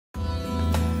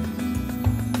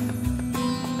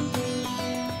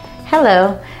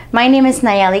Hello, my name is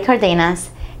Nayelli Cardenas,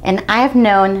 and I've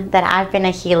known that I've been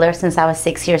a healer since I was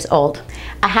 6 years old.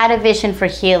 I had a vision for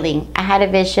healing. I had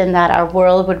a vision that our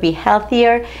world would be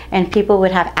healthier and people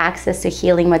would have access to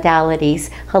healing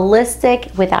modalities,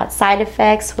 holistic, without side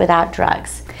effects, without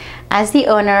drugs. As the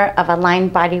owner of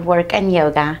Aligned Bodywork and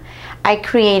Yoga, I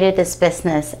created this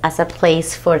business as a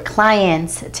place for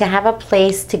clients to have a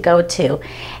place to go to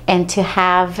and to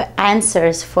have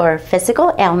answers for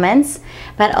physical ailments,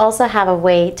 but also have a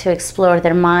way to explore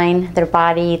their mind, their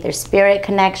body, their spirit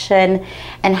connection,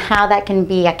 and how that can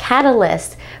be a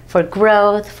catalyst for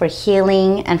growth, for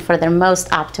healing, and for their most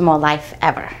optimal life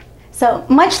ever. So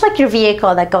much like your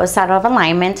vehicle that goes out of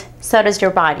alignment, so does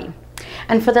your body.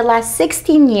 And for the last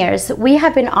 16 years, we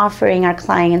have been offering our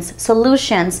clients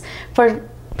solutions for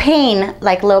pain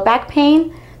like low back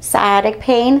pain, sciatic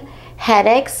pain,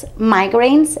 headaches,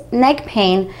 migraines, neck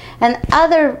pain, and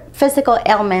other physical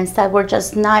ailments that we're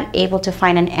just not able to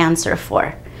find an answer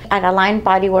for. At Aligned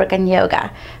Bodywork and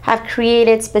Yoga, have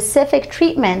created specific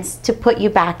treatments to put you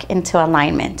back into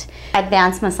alignment.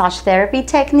 Advanced massage therapy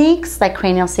techniques like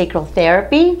craniosacral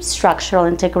therapy, structural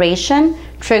integration,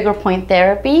 trigger point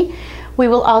therapy. We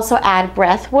will also add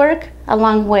breath work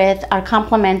along with our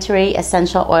complementary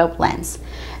essential oil blends.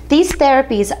 These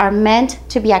therapies are meant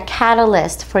to be a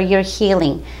catalyst for your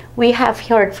healing. We have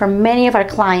heard from many of our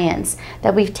clients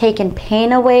that we've taken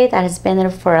pain away that has been there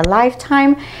for a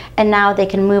lifetime, and now they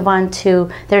can move on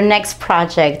to their next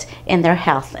project in their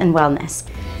health and wellness.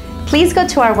 Please go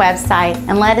to our website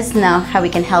and let us know how we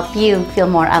can help you feel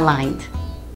more aligned.